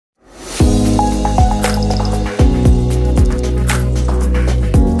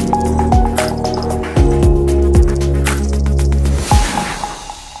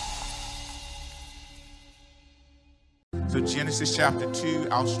chapter 2,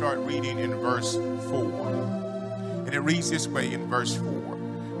 I'll start reading in verse 4. And it reads this way in verse 4.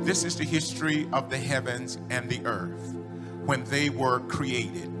 This is the history of the heavens and the earth when they were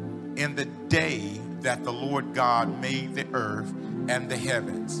created, in the day that the Lord God made the earth and the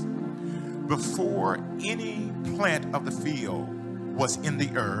heavens. Before any plant of the field was in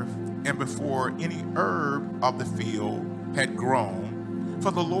the earth, and before any herb of the field had grown, for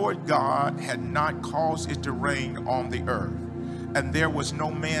the Lord God had not caused it to rain on the earth, and there was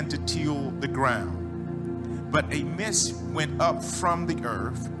no man to till the ground. But a mist went up from the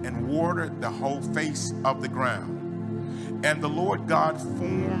earth and watered the whole face of the ground. And the Lord God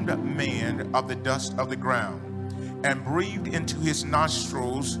formed man of the dust of the ground, and breathed into his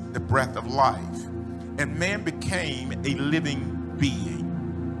nostrils the breath of life, and man became a living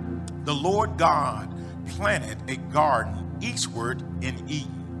being. The Lord God planted a garden eastward in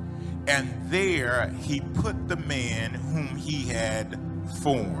Eden, and there he put the man whom he had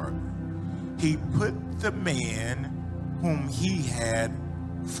formed. He put the man whom he had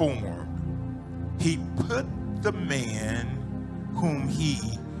formed. He put the man whom he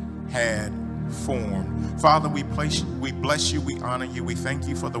had formed. Father, we bless you, we honor you, we thank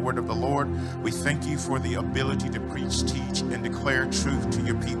you for the word of the Lord. We thank you for the ability to preach, teach, and declare truth to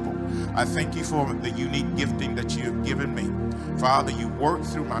your people. I thank you for the unique gifting that you have given me. Father, you work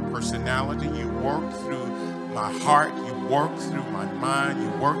through my personality, you work through my heart, you work through my mind, you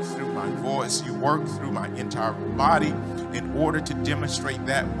work through my voice, you work through my entire body in order to demonstrate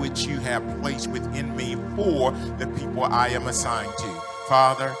that which you have placed within me for the people I am assigned to.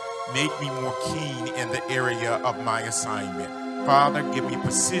 Father, make me more keen in the area of my assignment. Father, give me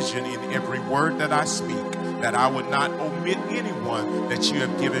precision in every word that I speak, that I would not omit anyone that you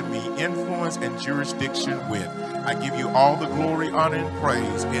have given me influence and jurisdiction with. I give you all the glory, honor, and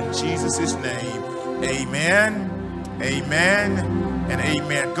praise in Jesus' name. Amen, amen, and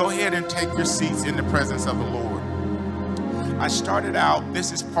amen. Go ahead and take your seats in the presence of the Lord. I started out,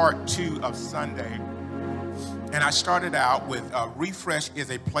 this is part 2 of Sunday, and I started out with refresh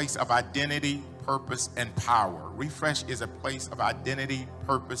is a place of identity, purpose, and power. Refresh is a place of identity,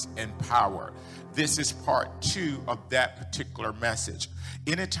 purpose, and power. This is part 2 of that particular message.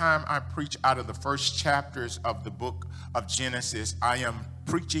 Anytime I preach out of the first chapters of the book of Genesis, I am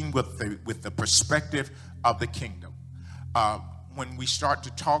preaching with the perspective of the kingdom. When we start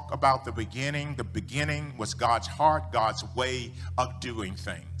to talk about the beginning was God's heart, God's way of doing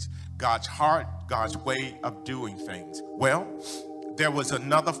things. God's heart, God's way of doing things. Well, there was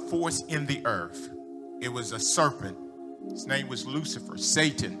another force in the earth. It was a serpent. His name was Lucifer,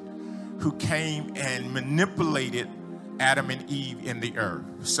 Satan, who came and manipulated Adam and Eve in the earth.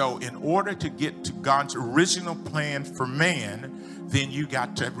 So in order to get to God's original plan for man, then you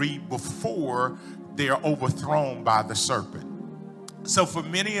got to read before they are overthrown by the serpent. So for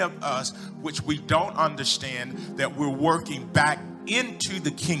many of us, which we don't understand that we're working back into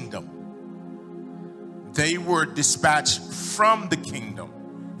the kingdom. They were dispatched from the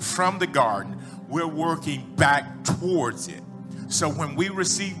kingdom, from the garden. We're working back towards it. So when we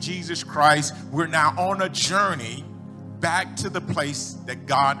receive Jesus Christ, we're now on a journey back to the place that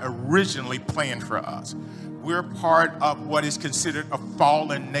God originally planned for us. We're part of what is considered a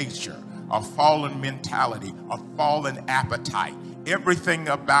fallen nature, a fallen mentality, a fallen appetite. Everything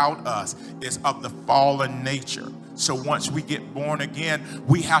about us is of the fallen nature. So once we get born again,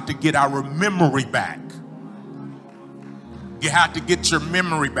 we have to get our memory back. You have to get your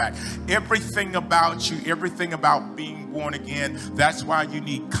memory back. Everything about you, everything about being born again, that's why you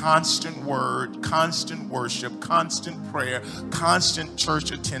need constant word, constant worship, constant prayer, constant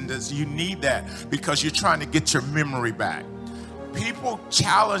church attendance. You need that because you're trying to get your memory back. People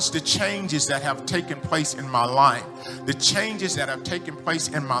challenge the changes that have taken place in my life. The changes that have taken place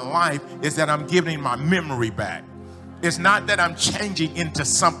in my life is that I'm getting my memory back. It's not that I'm changing into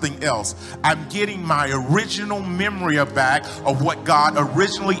something else. I'm getting my original memory back of what God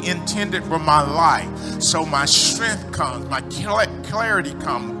originally intended for my life. So my strength comes, my clarity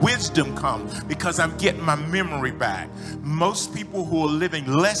comes, wisdom comes, because I'm getting my memory back. Most people who are living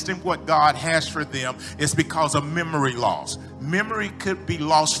less than what God has for them is because of memory loss. Memory could be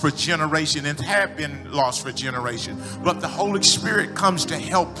lost for generations and have been lost for generations. But the Holy Spirit comes to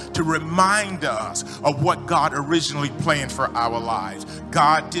help to remind us of what God originally planned for our lives.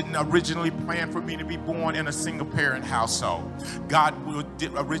 God didn't originally plan for me to be born in a single parent household. God's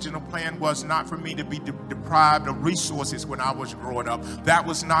original plan was not for me to be deprived of resources when I was growing up. That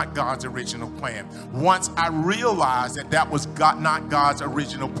was not God's original plan. Once I realized that that was not God's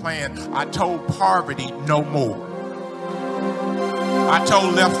original plan, I told poverty no more. I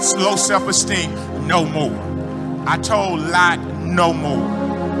told low self-esteem no more. I told lack no more.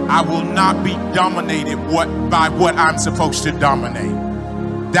 I will not be dominated by what I'm supposed to dominate.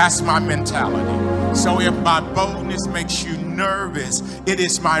 That's my mentality. So if my boldness makes you nervous, it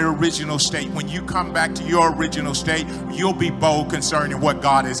is my original state. When you come back to your original state, you'll be bold concerning what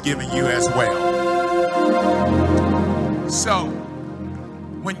God has given you as well. So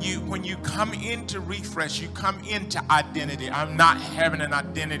when you come into refresh, you come into identity. I'm not having an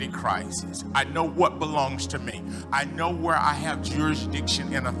identity crisis. I know what belongs to me. I know where I have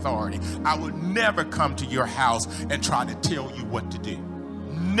jurisdiction and authority. I would never come to your house and try to tell you what to do.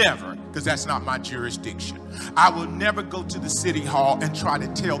 Never, because that's not my jurisdiction. I will never go to the city hall and try to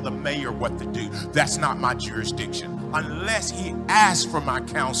tell the mayor what to do. That's not my jurisdiction. Unless he asks for my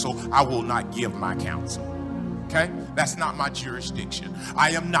counsel, I will not give my counsel. Okay? That's not my jurisdiction.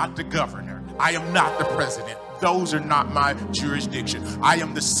 I am not the governor. I am not the president. Those are not my jurisdiction. I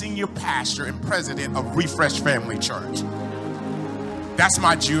am the senior pastor and president of Refresh Family Church. That's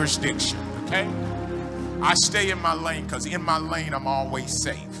my jurisdiction. Okay? I stay in my lane because in my lane I'm always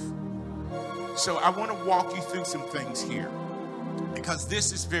safe. So I want to walk you through some things here because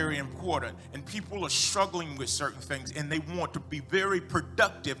this is very important, and people are struggling with certain things and they want to be very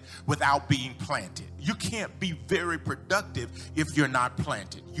productive without being planted. You can't be very productive if you're not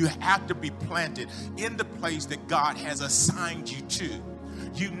planted. You have to be planted in the place that God has assigned you to.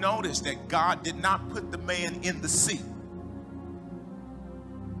 You notice that God did not put the man in the sea.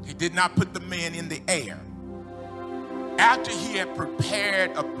 He did not put the man in the air. After he had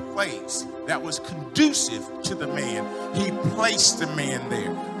prepared a place that was conducive to the man, he placed the man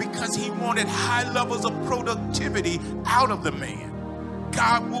there because he wanted high levels of productivity out of the man.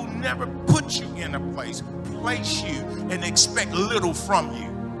 God will never put you in a place you, and expect little from you.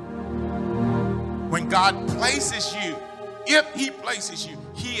 When God places you, if he places you,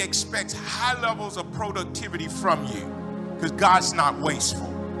 he expects high levels of productivity from you because God's not wasteful.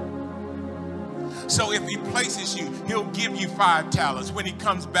 So if he places you, he'll give you 5 talents. When he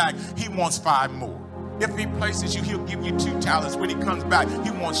comes back, he wants 5 more. If he places you, he'll give you 2 talents. When he comes back,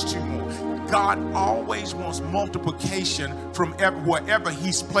 he wants 2 more. God always wants multiplication from wherever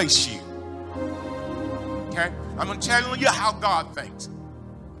he's placed you. Okay? I'm going to tell you how God thinks.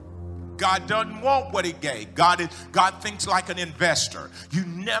 God doesn't want what he gave. God thinks like an investor. You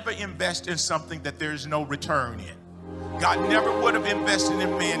never invest in something that there's no return in. God never would have invested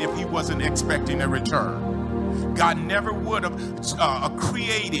in man if he wasn't expecting a return. God never would have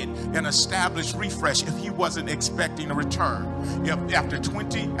created and established Refresh if he wasn't expecting a return. If after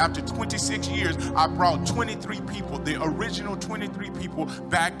 26 years, I brought 23 people, the original 23 people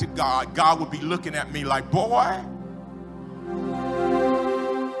back to God, God would be looking at me like, boy.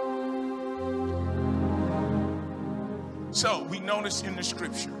 So we notice in the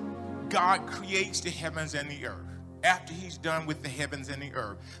scripture, God creates the heavens and the earth. After he's done with the heavens and the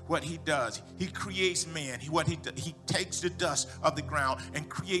earth, what he does, he creates man. He takes the dust of the ground and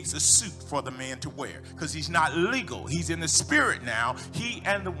creates a suit for the man to wear because he's not legal. He's in the spirit now, he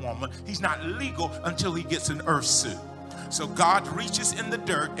and the woman. He's not legal until he gets an earth suit. So God reaches in the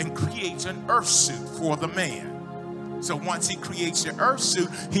dirt and creates an earth suit for the man. So once he creates the earth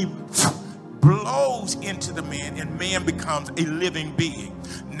suit, he blows into the man and man becomes a living being.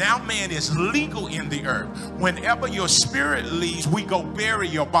 Now man is legal in the earth. Whenever your spirit leaves, we go bury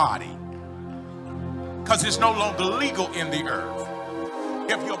your body because it's no longer legal in the earth.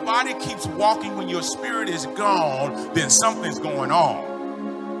 If your body keeps walking when your spirit is gone, then something's going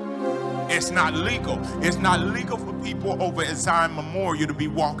on. It's not legal. It's not legal for people over at Zion Memorial to be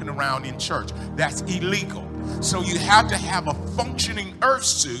walking around in church. That's illegal. So you have to have a functioning earth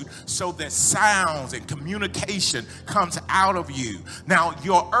suit so that sounds and communication comes out of you. Now,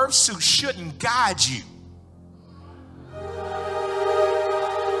 your earth suit shouldn't guide you.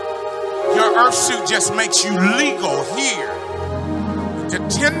 Your earth suit just makes you legal here. The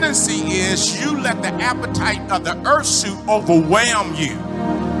tendency is you let the appetite of the earth suit overwhelm you.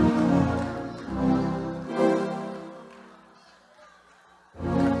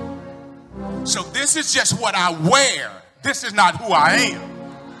 So this is just what I wear. This is not who I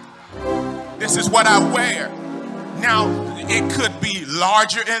am. This is what I wear. Now, it could be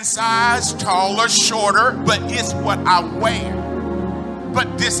larger in size, taller, shorter, but it's what I wear.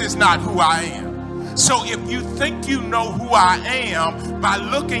 But this is not who I am. So if you think you know who I am by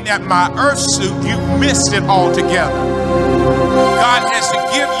looking at my earth suit, you missed it altogether. God has to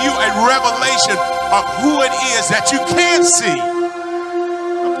give you a revelation of who it is that you can't see.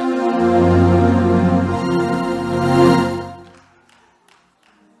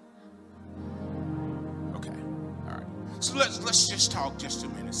 So let's just talk just a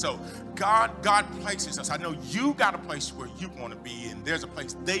minute. So God places us. I know you got a place where you want to be, and there's a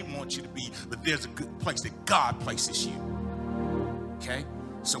place they want you to be, but there's a good place that God places you. Okay?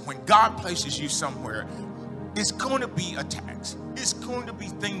 So when God places you somewhere, it's going to be attacks. It's going to be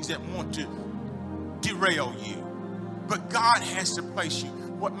things that want to derail you. But God has to place you.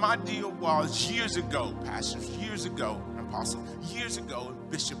 What my deal was years ago, pastors, years ago, apostle, years ago,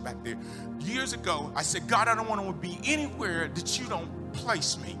 bishop back there, years ago, I said, God, I don't want to be anywhere that you don't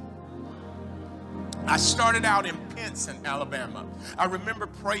place me. I started out in Pinson, Alabama. I remember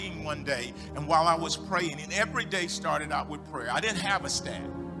praying one day, and while I was praying, and every day started out with prayer. I didn't have a staff,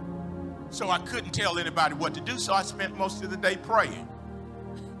 so I couldn't tell anybody what to do, so I spent most of the day praying.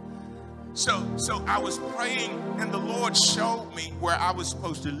 So I was praying, and the Lord showed me where I was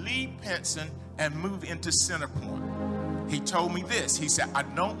supposed to leave Pinson and move into Centerpoint. He told me this. He said, I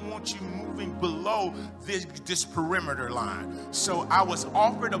don't want you moving below this perimeter line. So I was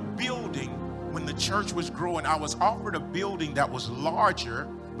offered a building. When the church was growing, I was offered a building that was larger,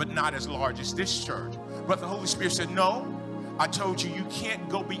 but not as large as this church. But the Holy Spirit said, no, I told you, you can't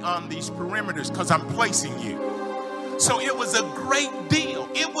go beyond these perimeters because I'm placing you. So it was a great deal.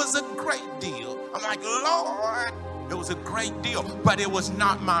 It was a great deal. I'm like, Lord, it was a great deal, but it was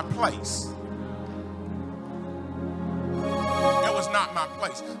not my place. It was not my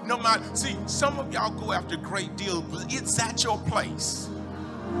place. No matter, see, some of y'all go after great deals, but it's at your place.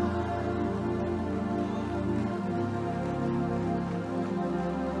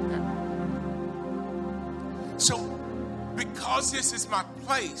 So, because this is my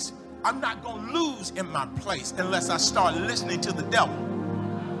place, I'm not going to lose in my place unless I start listening to the devil.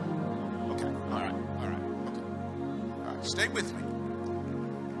 Okay, all right, okay. All right, stay with me.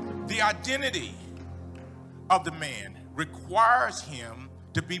 The identity of the man requires him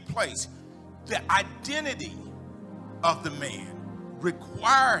to be placed. The identity of the man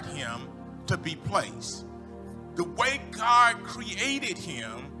required him to be placed. The way God created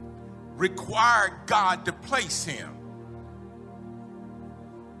him required God to place him.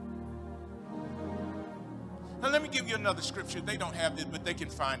 Now let me give you another scripture. They don't have it, but they can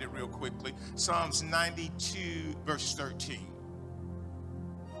find it real quickly. Psalms 92, verse 13.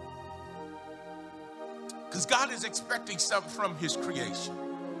 Because God is expecting something from his creation.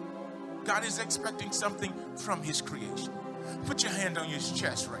 God is expecting something from his creation. Put your hand on your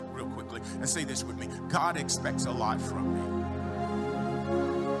chest right real quickly and say this with me. God expects a lot from me.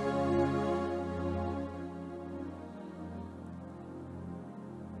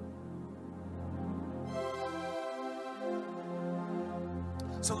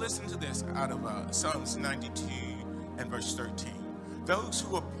 So listen to this out of Psalms 92 and verse 13. Those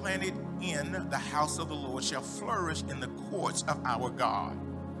who are planted in the house of the Lord shall flourish in the courts of our God.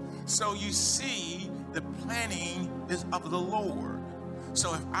 So you see, the planting is of the Lord.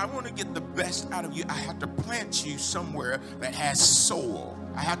 So if I want to get the best out of you, I have to plant you somewhere that has soil.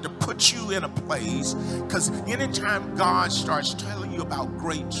 I have to put you in a place, because anytime God starts telling you about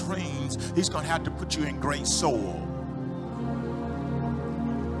great dreams, he's going to have to put you in great soil.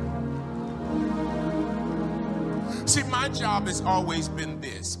 See, my job has always been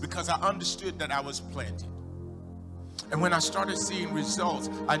this, because I understood that I was planted. And when I started seeing results,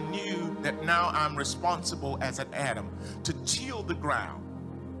 I knew that now I'm responsible as an Adam to till the ground.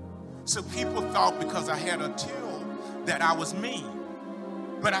 So people thought because I had a till that I was mean.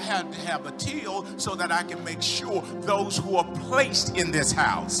 But I had to have a till so that I can make sure those who are placed in this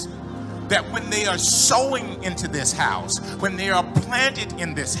house, that when they are sowing into this house, when they are planted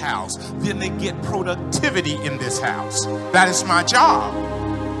in this house, then they get productivity in this house. That is my job.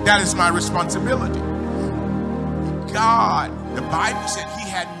 That is my responsibility. God, the Bible said he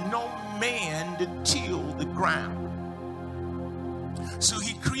had no man to till the ground. So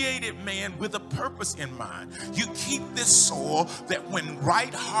he created man with a purpose in mind. You keep this soil that when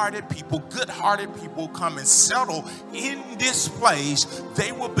right-hearted people, good-hearted people come and settle in this place,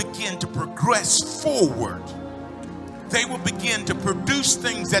 they will begin to progress forward. They will begin to produce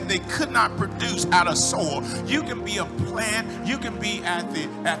things that they could not produce out of soil. You can be a plant, you can be at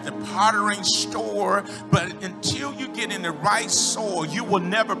the pottery store, but until you get in the right soil, you will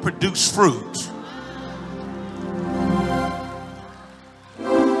never produce fruit.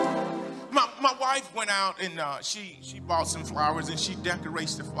 My wife went out and she bought some flowers, and she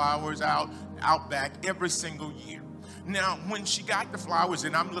decorates the flowers out back every single year. Now, when she got the flowers,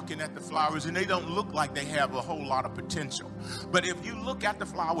 and I'm looking at the flowers, and they don't look like they have a whole lot of potential. But if you look at the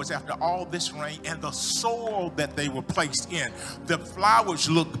flowers after all this rain and the soil that they were placed in, the flowers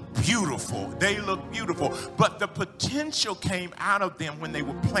look beautiful. They look beautiful. But the potential came out of them when they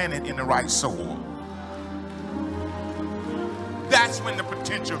were planted in the right soil. That's when the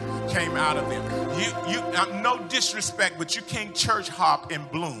potential came out of them. No disrespect, but you can't church hop and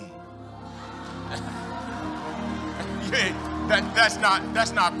bloom. That's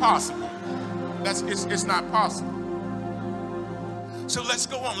not possible. It's not possible. So let's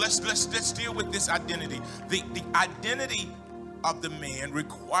go on. Let's deal with this identity. The identity of the man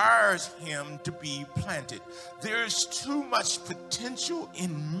requires him to be planted. There's too much potential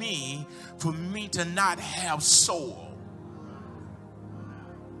in me for me to not have soil.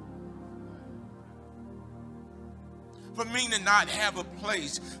 For me to not have a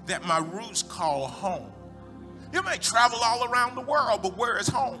place that my roots call home. You may travel all around the world, but where is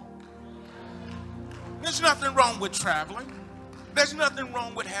home? There's nothing wrong with traveling. There's nothing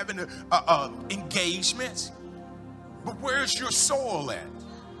wrong with having engagements. But where's your soul at?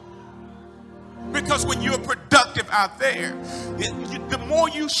 Because when you're productive out there, the more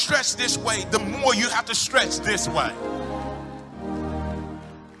you stretch this way, the more you have to stretch this way.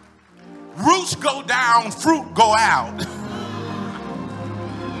 Roots go down, fruit go out.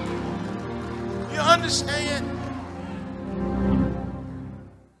 You understand?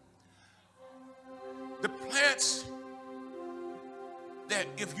 The plants that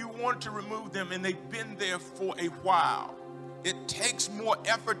if you want to remove them and they've been there for a while, it takes more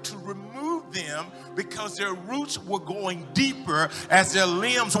effort to remove them because their roots were going deeper as their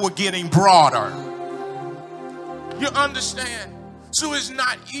limbs were getting broader. You understand? So it's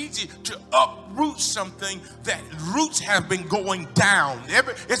not easy to uproot something that roots have been going down.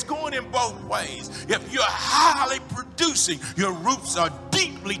 It's going in both ways. If you're highly producing, your roots are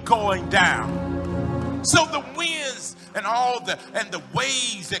deeply going down. So the winds and the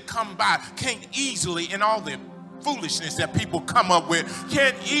waves that come by can't easily, and all the foolishness that people come up with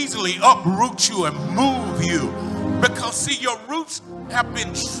can't easily uproot you and move you. Because see, your roots have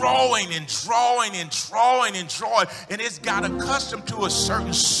been drawing and drawing and drawing and drawing, and it's got accustomed to a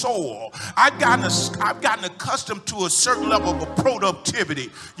certain soil. I've gotten accustomed to a certain level of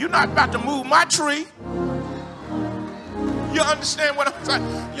productivity. You're not about to move my tree. You understand what I'm saying?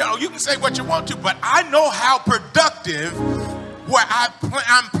 You know, you can say what you want to, but I know how productive where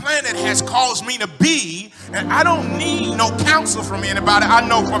I'm planted has caused me to be, and I don't need no counsel from anybody. I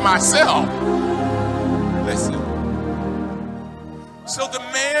know for myself. Listen. So the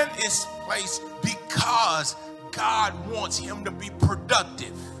man is placed because God wants him to be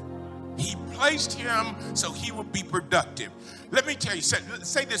productive. He placed him so he would be productive. Let me tell you,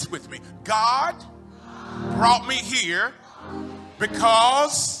 say this with me. God brought me here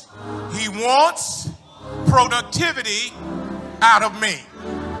because he wants productivity out of me.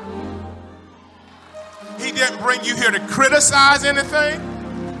 He didn't bring you here to criticize anything.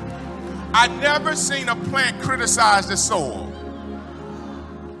 I never seen a plant criticize the soil.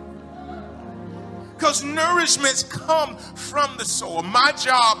 Because nourishments come from the soil. My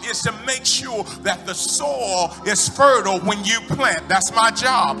job is to make sure that the soil is fertile when you plant. That's my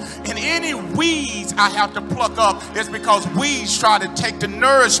job. And any weeds I have to pluck up is because weeds try to take the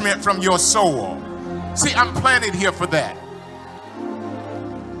nourishment from your soil. See, I'm planted here for that.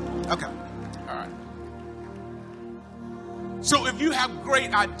 Okay. All right. So if you have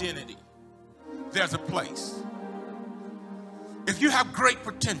great identity, there's a place. If you have great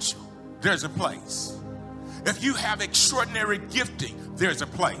potential, there's a place. If you have extraordinary gifting, there's a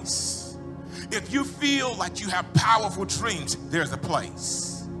place. If you feel like you have powerful dreams, there's a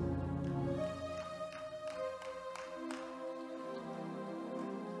place.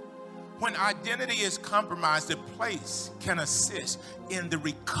 When identity is compromised, the place can assist in the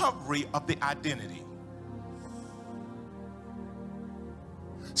recovery of the identity.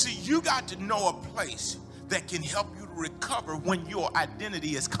 See, you got to know a place that can help you to recover when your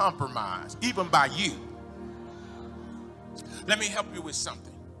identity is compromised, even by you. Let me help you with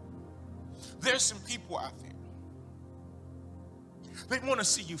something. There's some people out there. They want to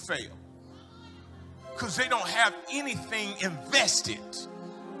see you fail because they don't have anything invested.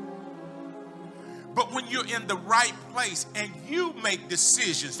 But when you're in the right place and you make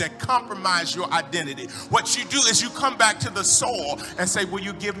decisions that compromise your identity, what you do is you come back to the soil and say, will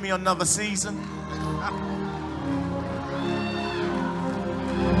you give me another season?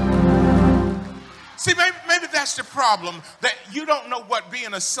 See, maybe that's the problem, that you don't know what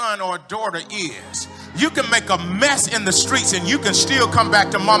being a son or a daughter is. You can make a mess in the streets and you can still come back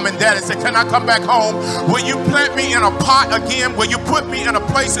to mom and dad and say, can I come back home? Will you plant me in a pot again? Will you put me in a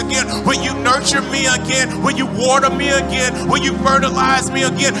place again? Will you nurture me again? Will you water me again? Will you fertilize me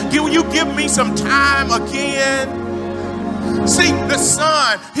again? Will you give me some time again? See, the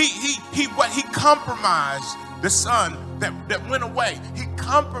son, he compromised. The son that went away, he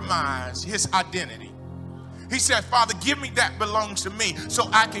compromised his identity. He said, Father, give me that belongs to me so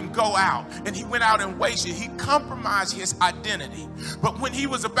I can go out. And he went out and wasted. He compromised his identity. But when he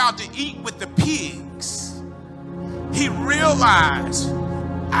was about to eat with the pigs, he realized,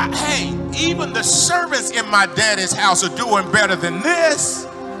 hey, even the servants in my daddy's house are doing better than this.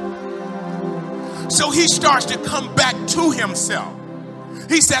 So he starts to come back to himself.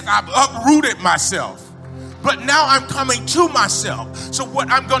 He said, I've uprooted myself. But now I'm coming to myself. So what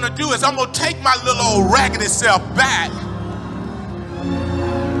I'm going to do is I'm going to take my little old raggedy self back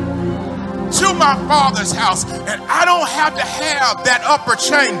to my father's house. And I don't have to have that upper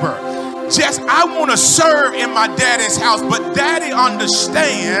chamber. Just, I want to serve in my daddy's house. But daddy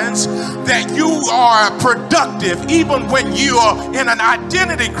understands that you are productive. Even when you are in an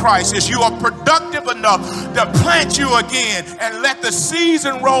identity crisis, you are productive enough to plant you again and let the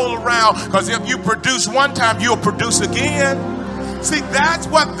season roll around. Because if you produce one time, you'll produce again. See, that's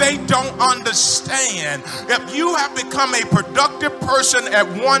what they don't understand. If you have become a productive person at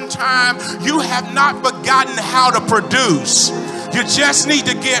one time, you have not forgotten how to produce. You just need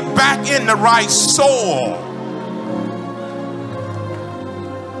to get back in the right soil.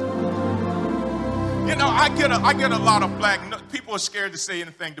 You know, I get a lot of flack. People are scared to say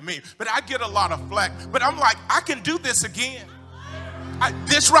anything to me, but I get a lot of flack. But I'm like, I can do this again.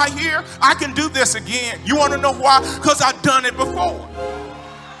 This right here, I can do this again. You want to know why? Because I've done it before.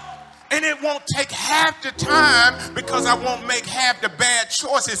 And it won't take half the time because I won't make half the bad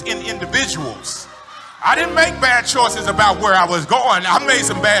choices in individuals. I didn't make bad choices about where I was going. I made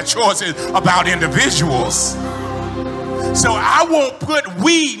some bad choices about individuals. So I won't put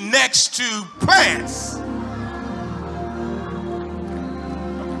we next to plants.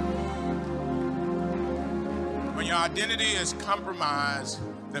 When your identity is compromised,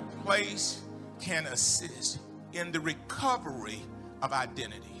 the place can assist in the recovery of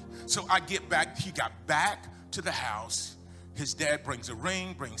identity. So I get back, he got back to the house. His dad brings a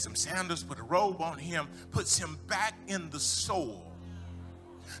ring, brings some sandals, put a robe on him, puts him back in the soil.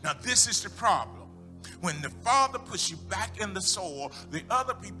 Now this is the problem. When the father puts you back in the soil, the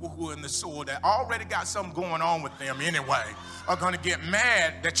other people who are in the soil that already got something going on with them anyway are going to get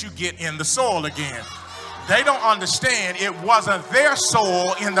mad that you get in the soil again. They don't understand it wasn't their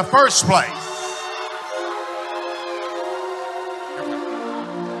soil in the first place.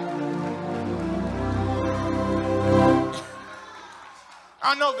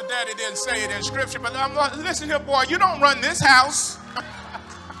 I know the daddy didn't say it in scripture, but I'm like, listen here, boy, you don't run this house.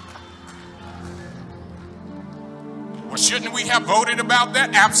 Well, shouldn't we have voted about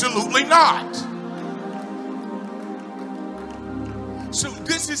that? Absolutely not. So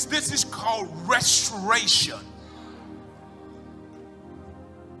this is called restoration.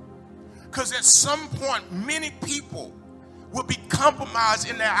 Because at some point, many people will be compromised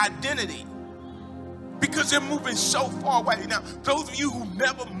in their identity because they're moving so far away. Now, those of you who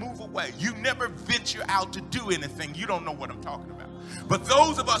never move away, you never venture out to do anything, you don't know what I'm talking about. But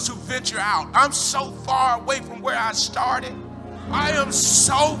those of us who venture out, I'm so far away from where I started. I am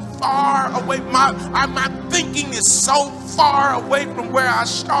so far away. My thinking is so far away from where I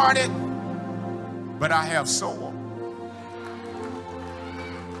started. But I have soul.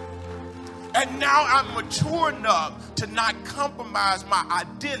 And now I'm mature enough to not compromise my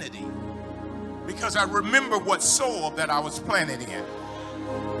identity because I remember what soil that I was planted in.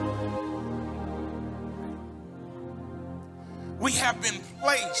 We have been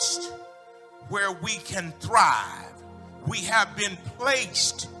placed where we can thrive. We have been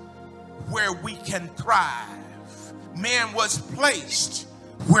placed where we can thrive. Man was placed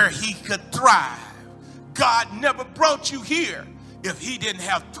where he could thrive. God never brought you here if he didn't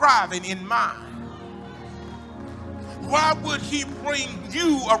have thriving in mind. Why would he bring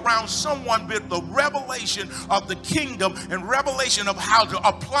you around someone with the revelation of the kingdom and revelation of how to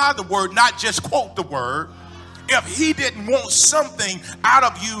apply the word, not just quote the word, if he didn't want something out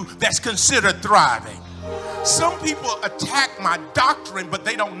of you that's considered thriving? Some people attack my doctrine, but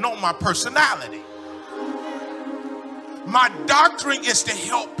they don't know my personality. My doctrine is to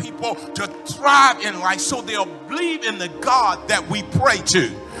help people to thrive in life so they'll believe in the God that we pray to,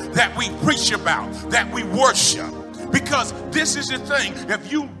 that we preach about, that we worship. Because this is the thing,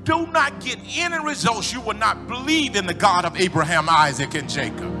 if you do not get any results, you will not believe in the God of Abraham, Isaac, and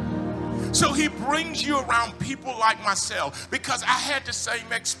Jacob. So he brings you around people like myself because I had the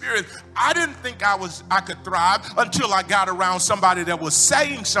same experience. I didn't think I could thrive until I got around somebody that was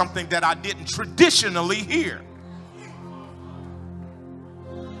saying something that I didn't traditionally hear.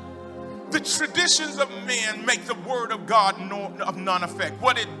 The traditions of men make the word of God of none effect.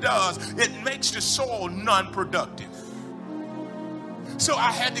 What it does, it makes the soil non-productive. So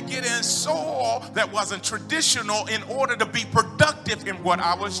I had to get in soil that wasn't traditional in order to be productive in what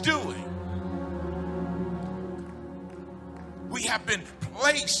I was doing. We have been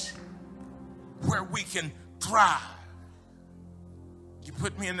placed where we can thrive. You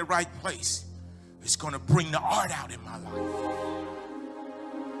put me in the right place, it's going to bring the art out in my life.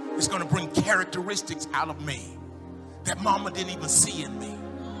 It's going to bring characteristics out of me that mama didn't even see in me.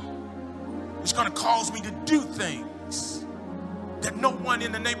 It's going to cause me to do things that no one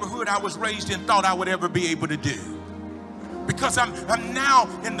in the neighborhood I was raised in thought I would ever be able to do. Because I'm now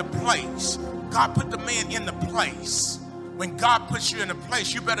in the place. God put the man in the place. When God puts you in a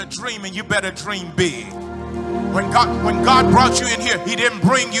place, you better dream, and you better dream big. When God brought you in here, he didn't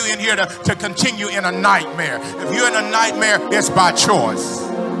bring you in here to continue in a nightmare. If you're in a nightmare, it's by choice.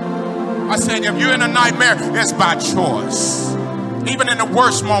 I said, if you're in a nightmare, it's by choice. Even in the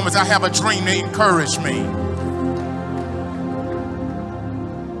worst moments, I have a dream to encourage me.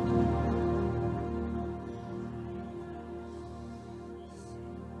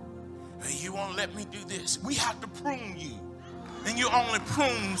 You won't let me do this. We have to prune you. And you only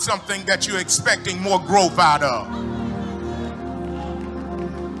prune something that you're expecting more growth out of.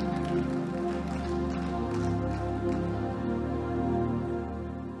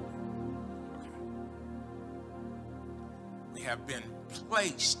 We have been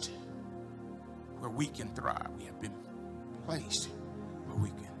placed where we can thrive. We have been placed where we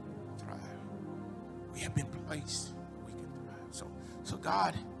can thrive. We have been placed where we can thrive. So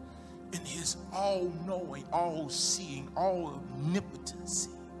God, in his all-knowing, all-seeing, all-omnipotency,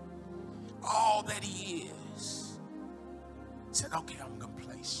 all that he is, said, okay, I'm going to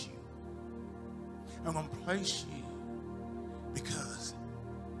place you. I'm going to place you because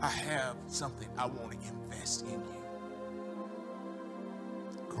I have something I want to invest in you.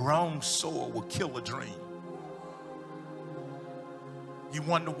 Grown soil will kill a dream. You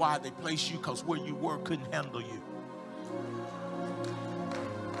wonder why they placed you, because where you were couldn't handle you.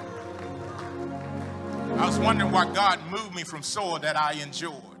 I was wondering why God moved me from soil that I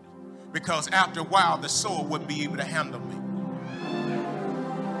enjoyed. Because after a while, the soil wouldn't be able to handle me.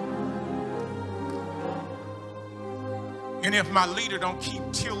 And if my leader don't keep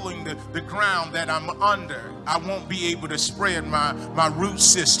tilling the ground that I'm under, I won't be able to spread my root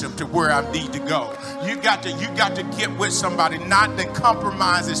system to where I need to go. You got to get with somebody not that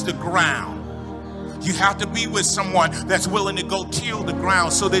compromises the ground. You have to be with someone that's willing to go till the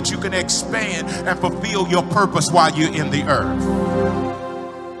ground so that you can expand and fulfill your purpose while you're in the earth.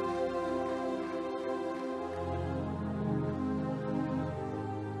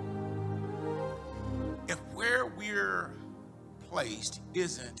 If where we're placed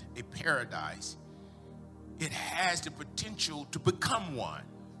isn't a paradise, it has the potential to become one.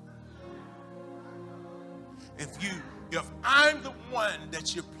 If I'm the one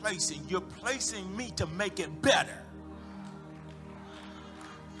that you're placing me to make it better.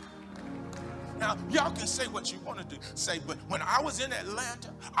 Now, y'all can say what you want to say, but when I was in Atlanta,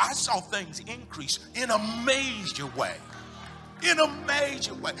 I saw things increase in a major way. In a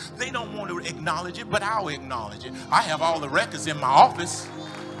major way. They don't want to acknowledge it, but I'll acknowledge it. I have all the records in my office.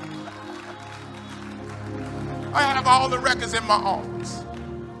 I have all the records in my office.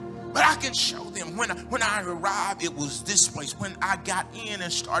 But I can show them when I arrived, it was this place. When I got in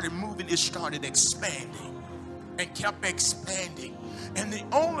and started moving, it started expanding and kept expanding. And the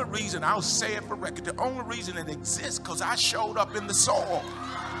only reason, I'll say it for record, the only reason it exists because I showed up in the soil.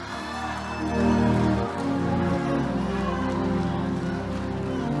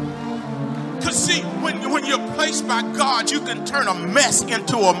 Because see, when you're placed by God, you can turn a mess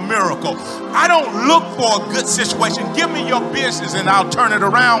into a miracle. I don't look for a good situation. Give me your business and I'll turn it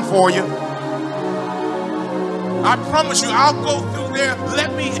around for you. I promise you, I'll go through there.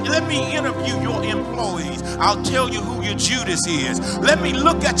 Let me interview your employees. I'll tell you who your Judas is. Let me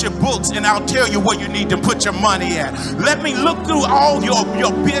look at your books and I'll tell you where you need to put your money at. Let me look through all your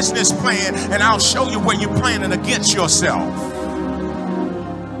business plan and I'll show you where you're planning against yourself.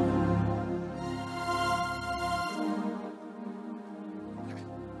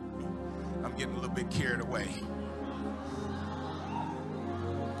 Getting a little bit carried away.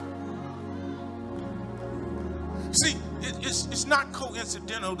 See, it's not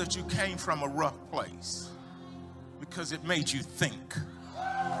coincidental that you came from a rough place because it made you think.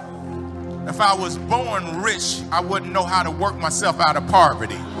 If I was born rich, I wouldn't know how to work myself out of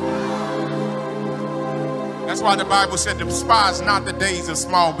poverty. That's why the Bible said, despise not the days of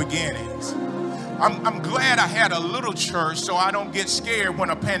small beginnings. I'm glad I had a little church so I don't get scared when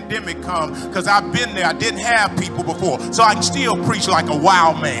a pandemic comes, because I've been there. I didn't have people before, so I can still preach like a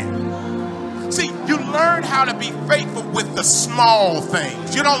wild man. See, you learn how to be faithful with the small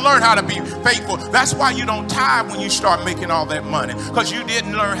things. You don't learn how to be faithful. That's why you don't tithe when you start making all that money, because you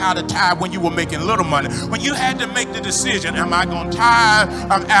didn't learn how to tithe when you were making little money. When you had to make the decision, am I going to tithe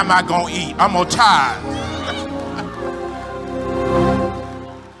or am I going to eat? I'm going to tithe.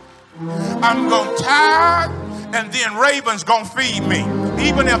 I'm going to tithe, and then Raven's going to feed me,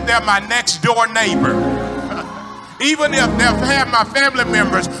 even if they're my next door neighbor. Even if they've had my family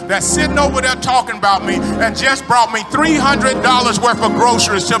members that's sitting over there talking about me and just brought me $300 worth of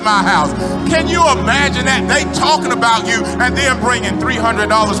groceries to my house. Can you imagine that? They talking about you and then bringing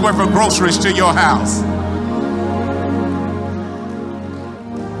 $300 worth of groceries to your house.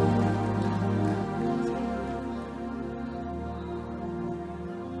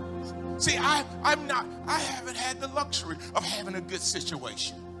 See, I haven't had the luxury of having a good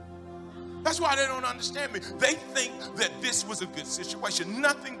situation. That's why they don't understand me. They think that this was a good situation.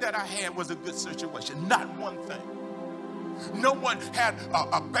 Nothing that I had was a good situation. Not one thing. No one had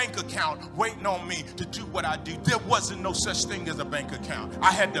a bank account waiting on me to do what I do. There wasn't no such thing as a bank account.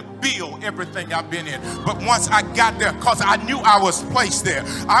 I had to build everything I've been in. But once I got there, because I knew I was placed there,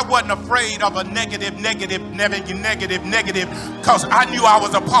 I wasn't afraid of a negative, because I knew I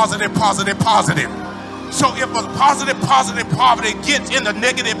was a positive. So if a positive poverty gets in the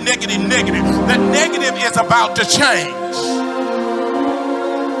negative, the negative is about to change.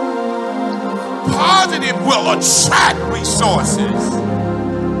 Positive will attract resources.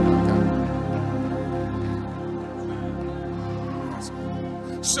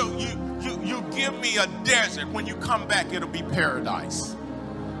 So you give me a desert. When you come back, it'll be paradise.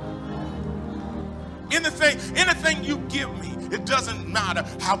 Anything you give me, it doesn't matter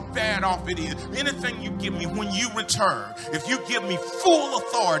how bad off it is. Anything you give me, when you return, if you give me full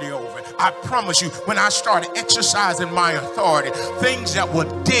authority over it, I promise you, when I start exercising my authority, things that were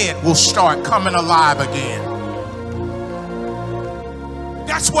dead will start coming alive again.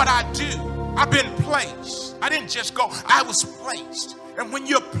 That's what I do. I've been placed. I didn't just go, I was placed. And when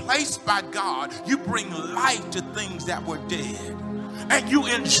you're placed by God, you bring life to things that were dead. And you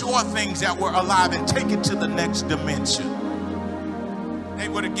enjoy things that were alive and take it to the next dimension. They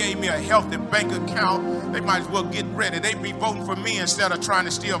would have gave me a healthy bank account. They might as well get ready. They'd be voting for me instead of trying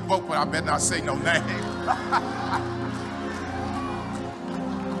to still vote, but I better not say no name.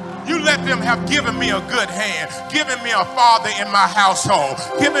 You let them have given me a good hand, given me a father in my household,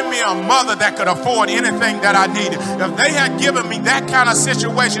 given me a mother that could afford anything that I needed. If they had given me that kind of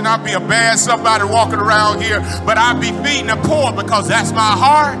situation, I'd be a bad somebody walking around here, but I'd be feeding the poor because that's my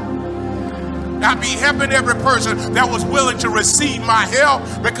heart. I'd be helping every person that was willing to receive my help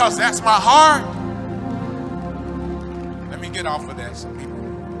because that's my heart. Let me get off of that, some people.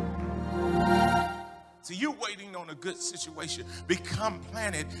 So you're waiting on a good situation. Become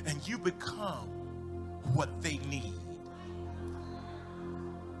planted and you become what they need.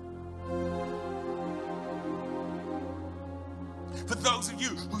 For those of you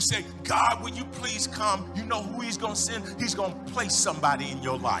who say, God, will you please come? You know who he's going to send? He's going to place somebody in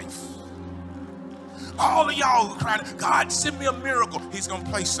your life. All of y'all who cried, God, send me a miracle. He's going to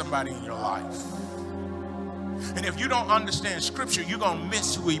place somebody in your life. And if you don't understand scripture, you're going to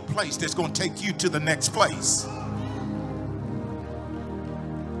miss who he placed that's going to take you to the next place.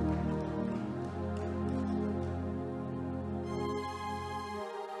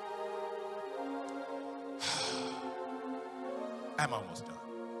 I'm almost done.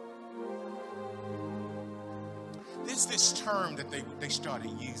 There's this term that they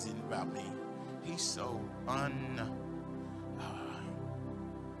started using about me. He's so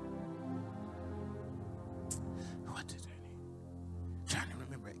what did they need? Trying to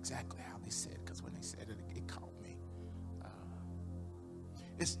remember exactly how they said it, because when they said it, it caught me.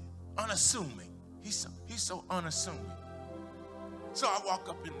 It's unassuming. He's so unassuming. So I walk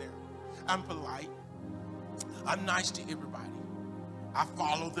up in there. I'm polite. I'm nice to everybody. I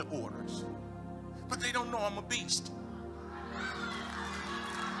follow the orders. But they don't know I'm a beast.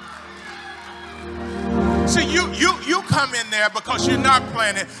 See, you come in there because you're not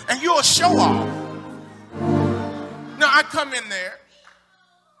planning and you're a show off. Now I come in there.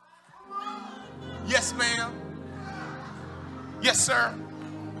 Yes, ma'am. Yes, sir.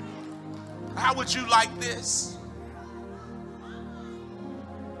 How would you like this?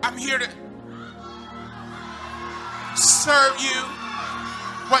 I'm here to serve you.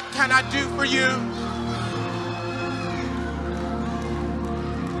 What can I do for you?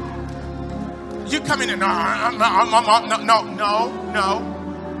 You come in and no.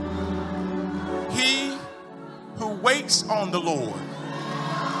 He who waits on the Lord.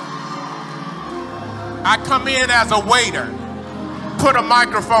 I come in as a waiter. put a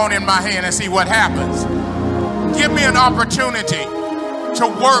microphone in my hand and see what happens. Give me an opportunity to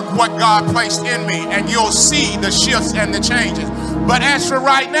work what God placed in me, and you'll see the shifts and the changes. But as for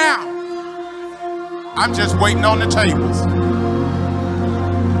right now, I'm just waiting on the tables.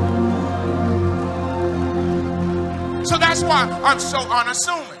 So that's why I'm so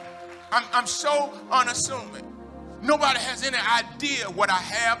unassuming. I'm so unassuming. Nobody has any idea what I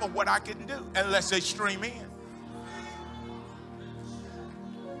have or what I can do unless they stream in.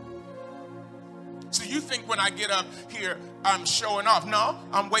 So you think when I get up here, I'm showing off. No,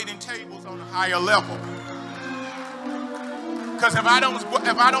 I'm waiting tables on a higher level. Because if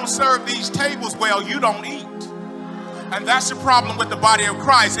I don't serve these tables well, you don't eat. And that's the problem with the body of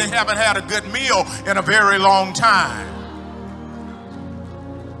Christ. They haven't had a good meal in a very long time.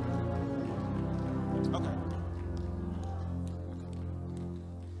 Okay.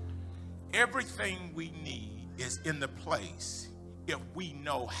 Everything we need is in the place if we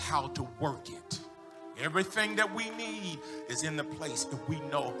know how to work it. Everything that we need is in the place if we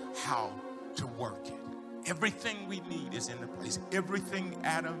know how to work it. Everything we need is in the place. Everything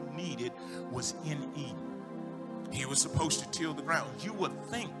Adam needed was in Eden. He was supposed to till the ground. You would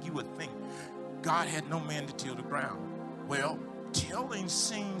think God had no man to till the ground. Well, tilling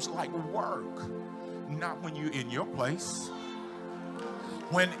seems like work, not when you're in your place.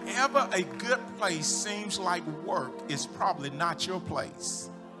 Whenever a good place seems like work, it's probably not your place.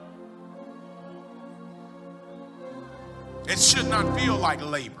 It should not feel like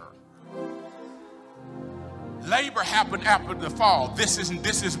labor. Labor happened after the fall. This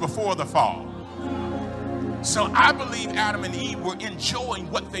is before the fall. So I believe Adam and Eve were enjoying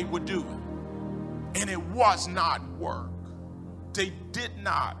what they were doing. And it was not work. They did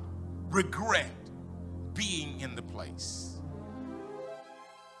not regret being in the place.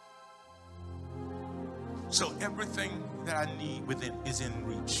 So everything that I need within is in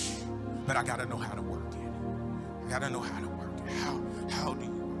reach. But I got to know how to work it. I got to know how to work it. How do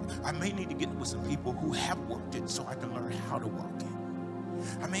you work it? I may need to get with some people who have worked it so I can learn how to work it.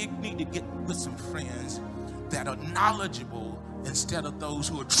 I may need to get with some friends that are knowledgeable instead of those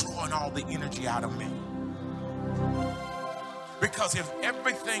who are drawing all the energy out of me. Because if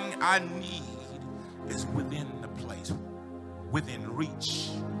everything I need is within the place, within reach,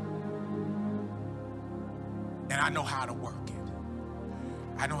 and I know how to work it,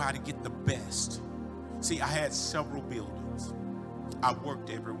 I know how to get the best. See, I had several buildings. I worked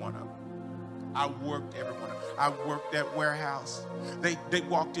every one of them. I worked that warehouse. They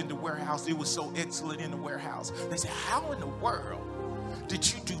walked in the warehouse. It was so excellent in the warehouse. They said, how in the world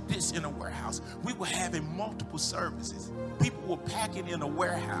did you do this in a warehouse? We were having multiple services. People were packing in a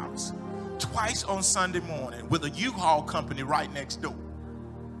warehouse twice on Sunday morning with a U-Haul company right next door.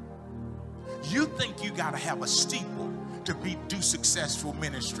 You think you got to have a steeple to do successful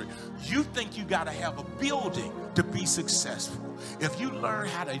ministry. You think you got to have a building to be successful. If you learn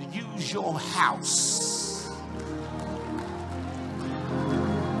how to use your house,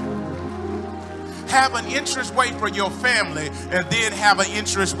 have an interest rate for your family, and then have an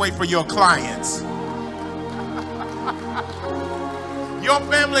interest rate for your clients. Your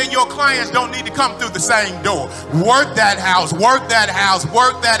family and your clients don't need to come through the same door. Work that house, work that house,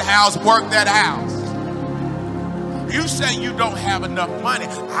 work that house, work that house. You say you don't have enough money.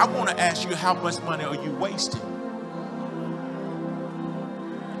 I want to ask you, how much money are you wasting?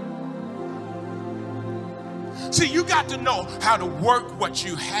 See, you got to know how to work what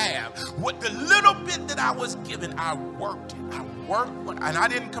you have. What the little bit that I was given, I worked it. And I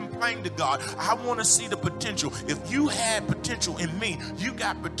didn't complain to God. I want to see the potential. If you had potential in me, you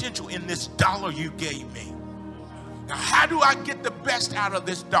got potential in this dollar you gave me. Now, how do I get the best out of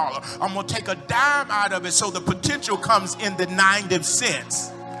this dollar? I'm going to take a dime out of it so the potential comes in the 90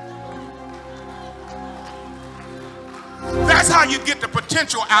 cents. That's how you get the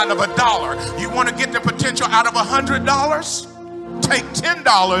potential out of a dollar. You want to get the potential out of $100? Take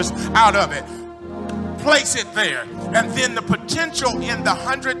 $10 out of it. Place it there. And then the potential in the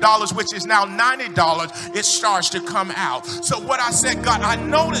 $100, which is now $90, it starts to come out. So what I said, God, I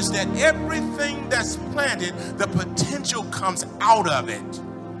noticed that everything that's planted, the potential comes out of it.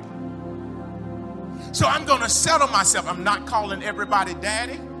 So I'm going to settle myself. I'm not calling everybody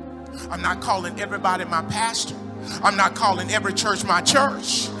daddy. I'm not calling everybody my pastor. I'm not calling every church my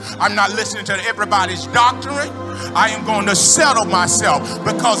church. I'm not listening to everybody's doctrine. I am going to settle myself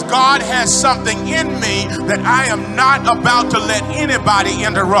because God has something in me that I am not about to let anybody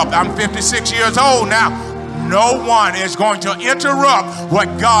interrupt. I'm 56 years old now. No one is going to interrupt what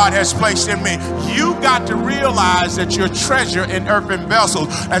God has placed in me. You got to realize that you're treasure in earthen vessels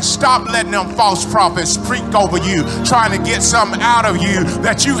and stop letting them false prophets speak over you, trying to get something out of you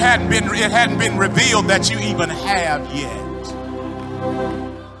that it hadn't been revealed that you even have yet.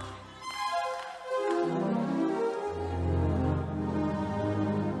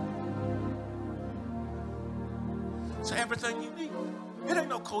 So everything you need. It ain't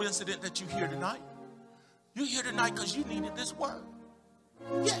no coincidence that you're here tonight. You're here tonight because you needed this word.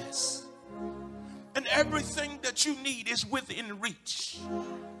 Yes. And everything that you need is within reach.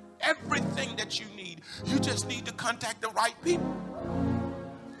 Everything that you need. You just need to contact the right people.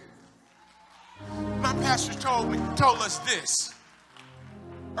 My pastor told us this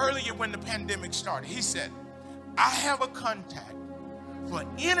earlier when the pandemic started. He said, I have a contact for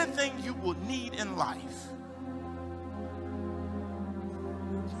anything you will need in life.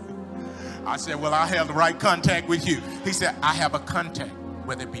 I said, well, I have the right contact with you. He said, I have a contact,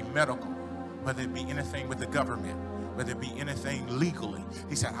 whether it be medical, whether it be anything with the government, whether it be anything legally.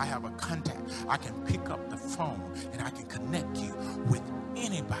 He said, I have a contact. I can pick up the phone and I can connect you with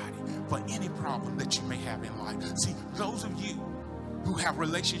anybody for any problem that you may have in life. See, those of you who have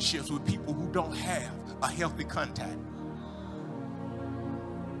relationships with people who don't have a healthy contact,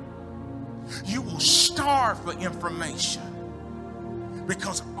 you will starve for information.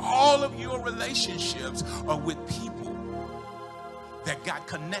 Because all of your relationships are with people that got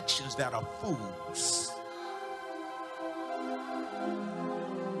connections that are fools.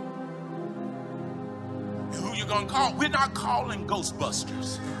 And who you gonna call? We're not calling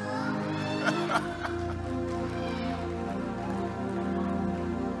Ghostbusters.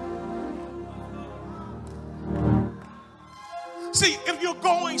 See, if you're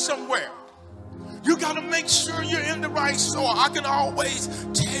going somewhere, you got to make sure you're in the right soil. I can always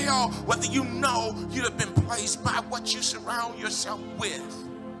tell whether you know you have been placed by what you surround yourself with.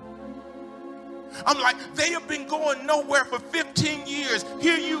 I'm like, they have been going nowhere for 15 years.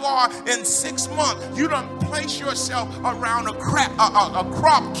 Here you are in 6 months. You done place yourself around a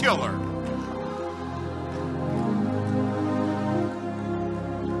crop killer.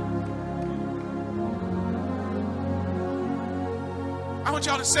 I want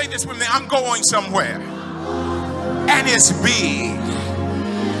y'all to say this with me. I'm going somewhere. And it's big.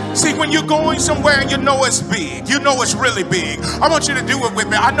 See, when you're going somewhere and you know it's big, you know it's really big. I want you to do it with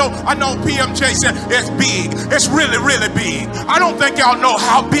me. I know PMJ said it's big. It's really, really big. I don't think y'all know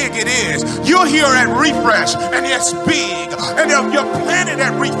how big it is. You're here at Refresh and it's big. And if you're planted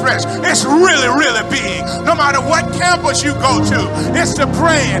at Refresh, it's really, really big. No matter what campus you go to, it's the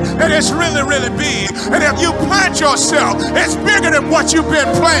brand and it's really, really big. And if you plant yourself, it's bigger than what you've been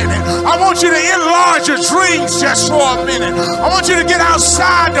planting. I want you to enlarge your dreams just for a minute. I want you to get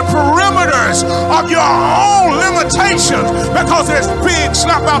outside the perimeters of your own limitations because it's big.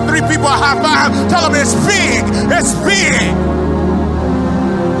 Slap out 3 people a high five. Tell them it's big. It's big.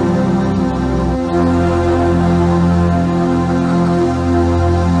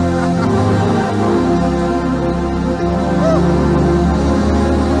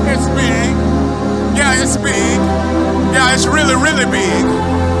 It's big. Yeah, it's big. Yeah, it's really, really big.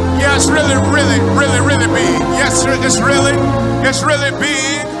 Yeah, it's really, really, really, really big. Yes, it's really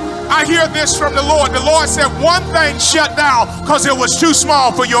big. I hear this from the Lord. The Lord said one thing shut down because it was too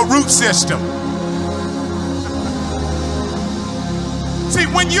small for your root system. See,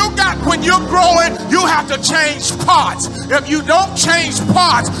 when you're growing, you have to change parts. If you don't change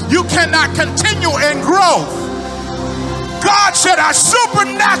parts, you cannot continue in growth. God said, I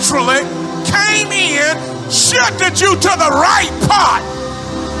supernaturally came in, shifted you to the right part.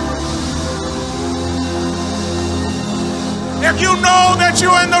 If you know that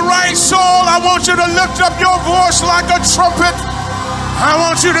you're in the right soul, I want you to lift up your voice like a trumpet. I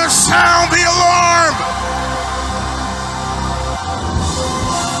want you to sound the alarm.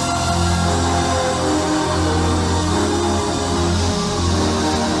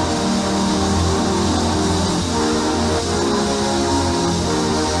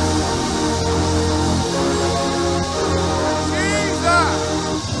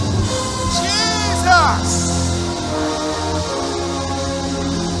 Jesus.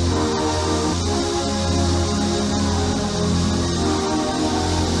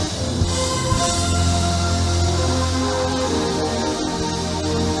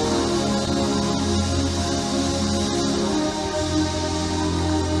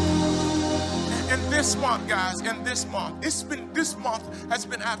 this month, guys, and this month, this month has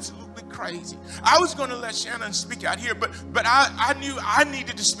been absolutely crazy. I was going to let Shannon speak out here, but I knew I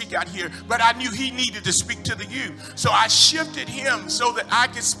needed to speak out here, but I knew he needed to speak to the youth. So I shifted him so that I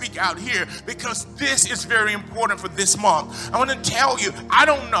could speak out here, because this is very important for this month. I want to tell you, I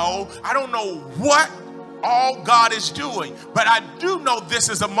don't know what all God is doing, but I do know this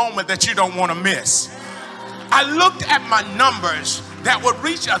is a moment that you don't want to miss. I looked at my numbers that would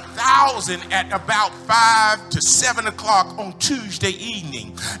reach 1,000 at about 5 to 7 o'clock on Tuesday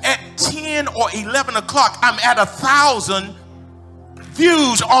evening. At 10 or 11 o'clock, I'm at 1,000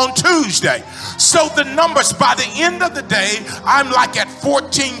 views on Tuesday. So the numbers, by the end of the day, I'm like at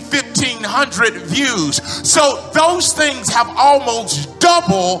 1,500 views. So those things have almost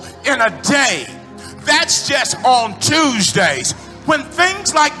doubled in a day. That's just on Tuesdays. When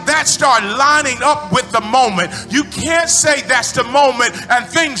things like that start lining up with the moment, you can't say that's the moment and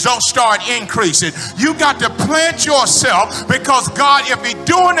things don't start increasing. You got to plant yourself, because God, if He's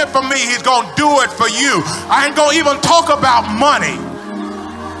doing it for me, He's going to do it for you. I ain't going to even talk about money.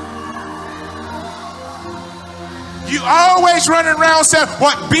 You always running around saying,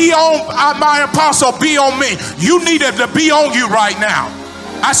 what, be on my apostle, be on me. You needed to be on you right now.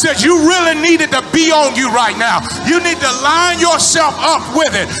 I said, you really needed to be on you right now. You need to line yourself up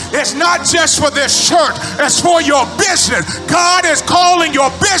with it. It's not just for this church. It's for your business. God is calling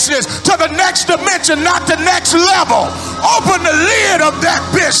your business to the next dimension, not the next level. Open the lid of that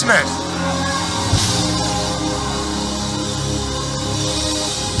business.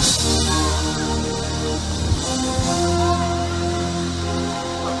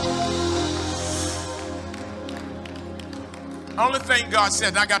 Only thing God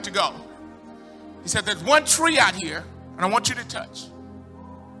said, I got to go. He said, there's one tree out here, and I want you to touch.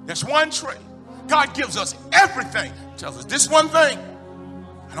 There's one tree. God gives us everything. Tells us this one thing,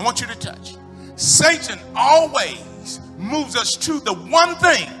 and I want you to touch. Satan always moves us to the one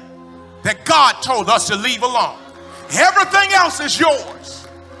thing that God told us to leave alone. Everything else is yours.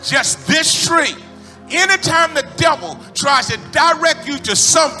 Just this tree. Anytime the devil tries to direct you to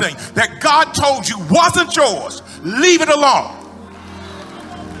something that God told you wasn't yours, leave it alone.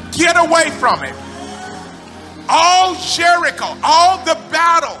 Get away from it. All Jericho, all the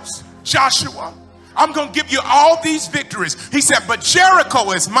battles, Joshua, I'm going to give you all these victories. He said, but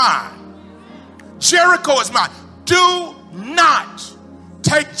Jericho is mine. Jericho is mine. Do not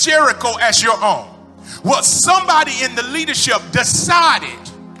take Jericho as your own. Well, somebody in the leadership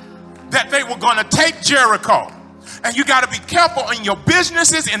decided that they were going to take Jericho. And you got to be careful in your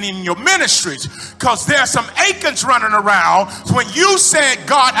businesses and in your ministries, because there's some Achans running around. When you said,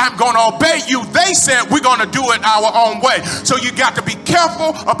 God, I'm going to obey you, they said, we're going to do it our own way. So you got to be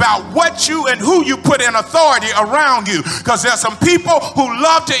careful about what you and who you put in authority around you, because there's some people who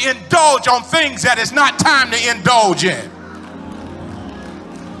love to indulge on things that it's not time to indulge in.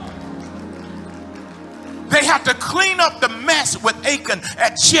 They have to clean up the mess with Achan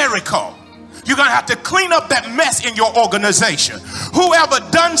at Jericho. You're going to have to clean up that mess in your organization. Whoever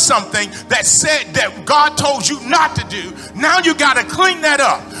done something that said that God told you not to do, now you got to clean that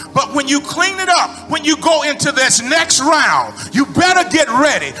up. But when you clean it up, when you go into this next round, you better get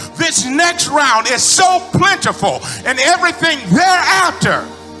ready. This next round is so plentiful, and everything thereafter.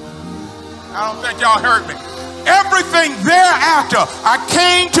 I don't think y'all heard me. Everything thereafter, I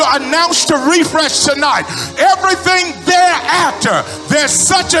came to announce to Refresh tonight. Everything thereafter, there's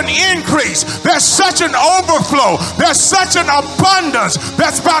such an increase, there's such an overflow, there's such an abundance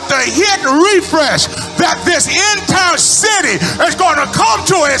that's about to hit Refresh, that this entire city is going to come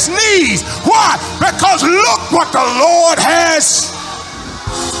to its knees. Why? Because look what the Lord has.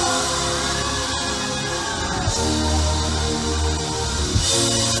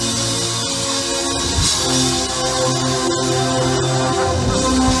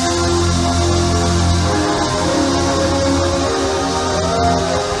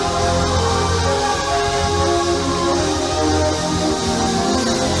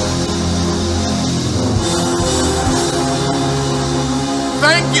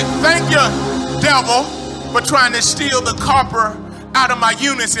 Thank you, devil, for trying to steal the copper out of my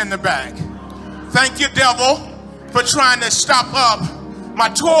units in the back. Thank you, devil, for trying to stop up my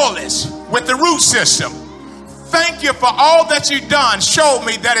toilets with the root system. Thank you for all that you've done. Showed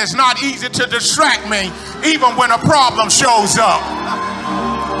me that it's not easy to distract me even when a problem shows up.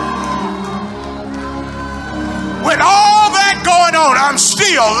 With all that going on, I'm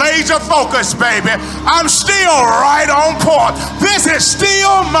still laser focused, baby. I'm still right on point. This is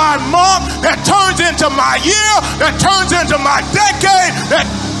still my month that turns into my year, that turns into my decade.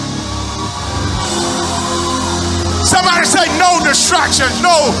 Somebody say no distractions,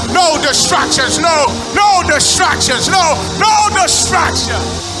 no distractions, no distractions, no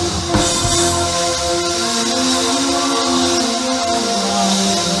distractions.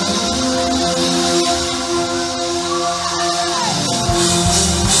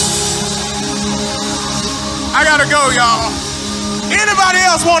 I gotta go, y'all. Anybody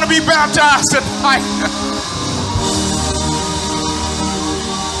else want to be baptized tonight?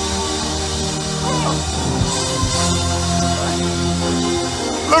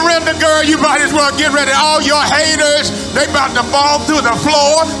 Lorinda, girl, you might as well get ready. All your haters, they about to fall through the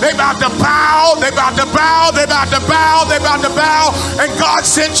floor. They about to bow. They about to bow. They about to bow. They about to bow. And God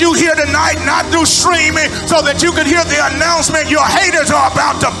sent you here tonight, not through streaming, so that you could hear the announcement. Your haters are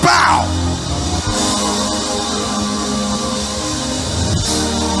about to bow.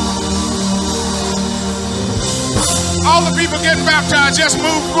 All the people getting baptized, just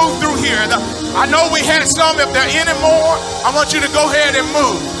move through here. I know we had some. If there are any more, I want you to go ahead and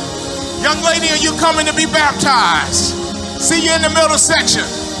move. Young lady, are you coming to be baptized? See you in the middle section.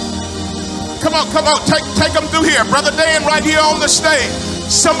 Come on, take them through here. Brother Dan right here on the stage.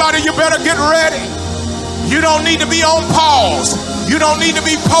 Somebody, you better get ready. You don't need to be on pause. You don't need to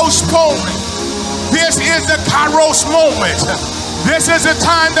be postponing. This is the Kairos moment. This is the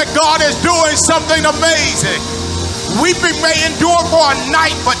time that God is doing something amazing. Weeping may endure for a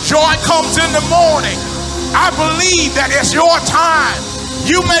night, but joy comes in the morning. I believe that it's your time.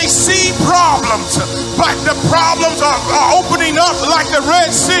 You may see problems, but the problems are opening up like the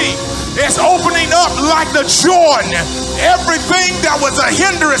Red Sea. It's opening up like the Jordan. Everything that was a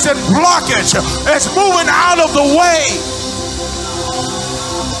hindrance and blockage is moving out of the way.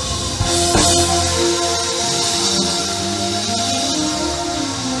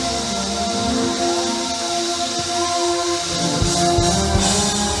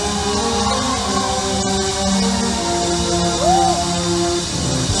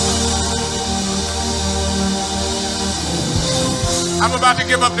 I'm about to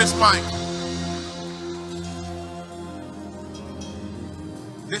give up this mic.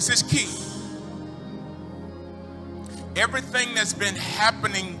 This is key. Everything that's been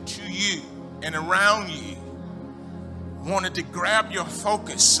happening to you and around you wanted to grab your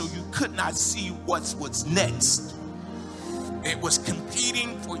focus so you could not see what's next. It was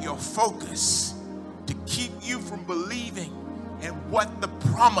competing for your focus to keep you from believing in what the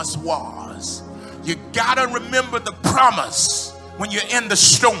promise was. You gotta remember the promise when you're in the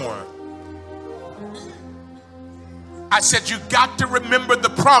storm. I said you got to remember the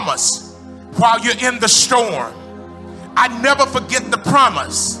promise while you're in the storm. I never forget the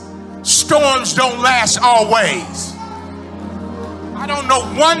promise. Storms don't last always. I don't know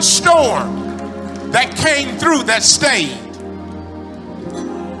one storm that came through that stayed.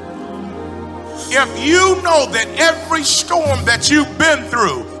 If you know that every storm that you've been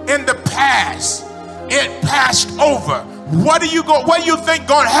through in the past, it passed over, what do you think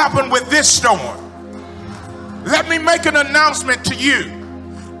going to happen with this storm? Let me make an announcement to you.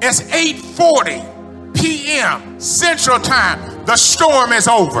 It's 8:40 p.m. Central Time. The storm is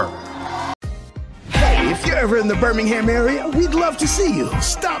over. Hey, if you're ever in the Birmingham area, we'd love to see you.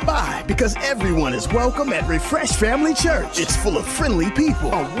 Stop by, because everyone is welcome at Refresh Family Church. It's full of friendly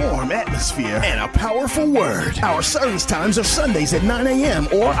people, a warm atmosphere, and a powerful word. Our service times are Sundays at 9 a.m.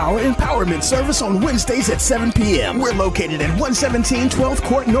 or our empowerment service on Wednesdays at 7 p.m. We're located at 117 12th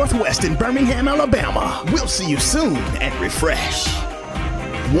Court Northwest in Birmingham, Alabama. We'll see you soon at Refresh.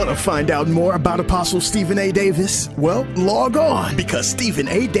 Want to find out more about Apostle Stephen A. Davis? Well, log on, because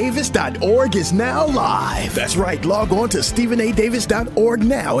StephenADavis.org is now live. That's right, log on to StephenADavis.org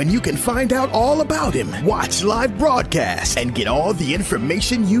now and you can find out all about him, watch live broadcasts, and get all the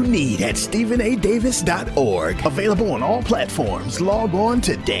information you need at StephenADavis.org. Available on all platforms. Log on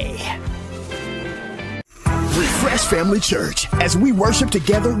today. Refresh Family Church. As we worship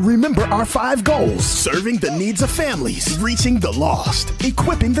together, remember our 5 goals: serving the needs of families, reaching the lost,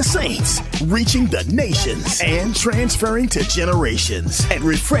 equipping the saints, reaching the nations, and transferring to generations. At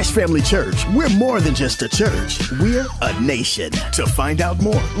Refresh Family Church, we're more than just a church. We're a nation. To find out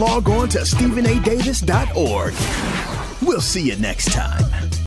more, log on to StephenADavis.org. We'll see you next time.